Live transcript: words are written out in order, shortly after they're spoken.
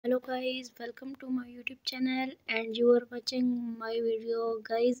Hello guys, welcome to my YouTube channel and you are watching my video.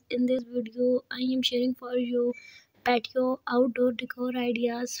 Guys, in this video I am sharing for you patio outdoor decor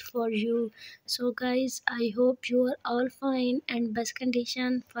ideas for you. So guys, I hope you are all fine and best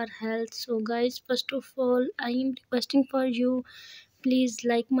condition for health. So guys, first of all I am requesting for you, please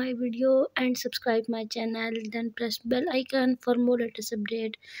like my video and subscribe my channel, then press bell icon for more latest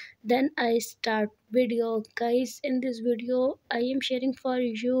update. Then I start video. Guys, in this video I am sharing for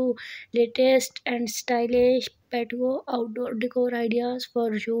you latest and stylish patio outdoor decor ideas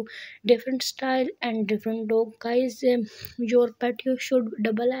for you, different style and different look. Guys, your patio should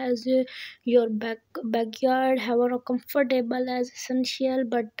double as your backyard, however comfortable as essential,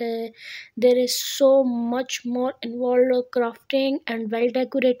 but there is so much more involved crafting and well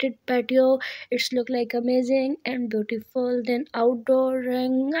decorated patio. It's look like amazing and beautiful. Then outdoor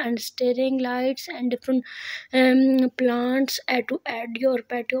ring and staring lights and different plants to add your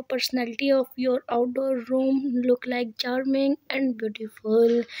patio personality of your outdoor room look like charming and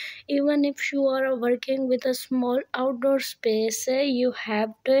beautiful. Even if you are working with a small outdoor space, you have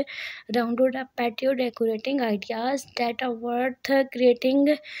to download a patio decorating ideas that are worth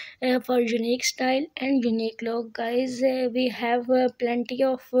creating for unique style and unique look. Guys, we have plenty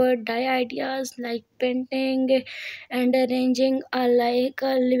of dye ideas like painting and arranging like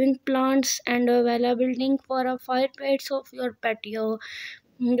living plants and while building for a fireplace of your patio.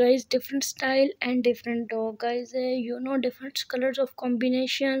 Guys, different style and different dog. Guys, different colors of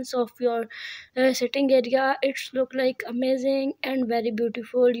combinations of your sitting area. It's look like amazing and very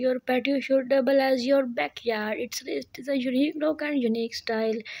beautiful. Your patio should double as your backyard. It is a unique look and unique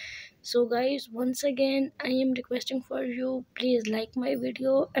style. So guys, once again I am requesting for you, please like my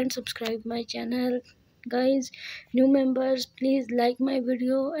video and subscribe my channel. Guys, new members, please like my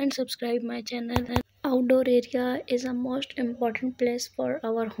video and subscribe my channel. Outdoor area is a most important place for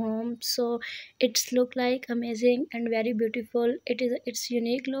our home, so it's look like amazing and very beautiful. Its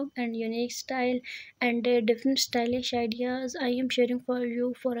unique look and unique style and different stylish ideas I am sharing for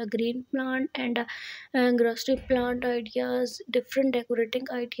you for a green plant and grocery plant ideas, different decorating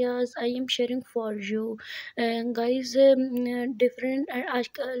ideas I am sharing for you. Guys, different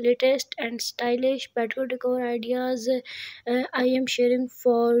latest and stylish patio decor ideas I am sharing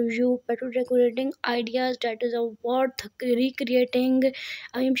for you. Patio decorating ideas that is a worth recreating.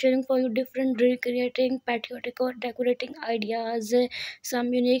 I am sharing for you different recreating patio decor decorating ideas,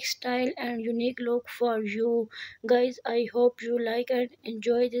 some unique style and unique look for you. Guys, I hope you like and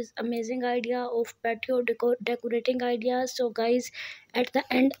enjoy this amazing idea of patio decor decorating ideas. So guys, at the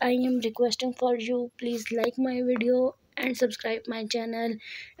end I am requesting for you, please like my video and subscribe my channel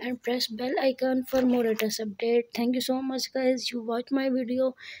and press bell icon for more latest update. Thank you so much guys, you watch my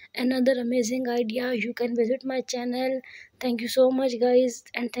video. Another amazing idea, you can visit my channel. Thank you so much guys,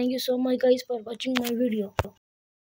 and thank you so much guys for watching my video.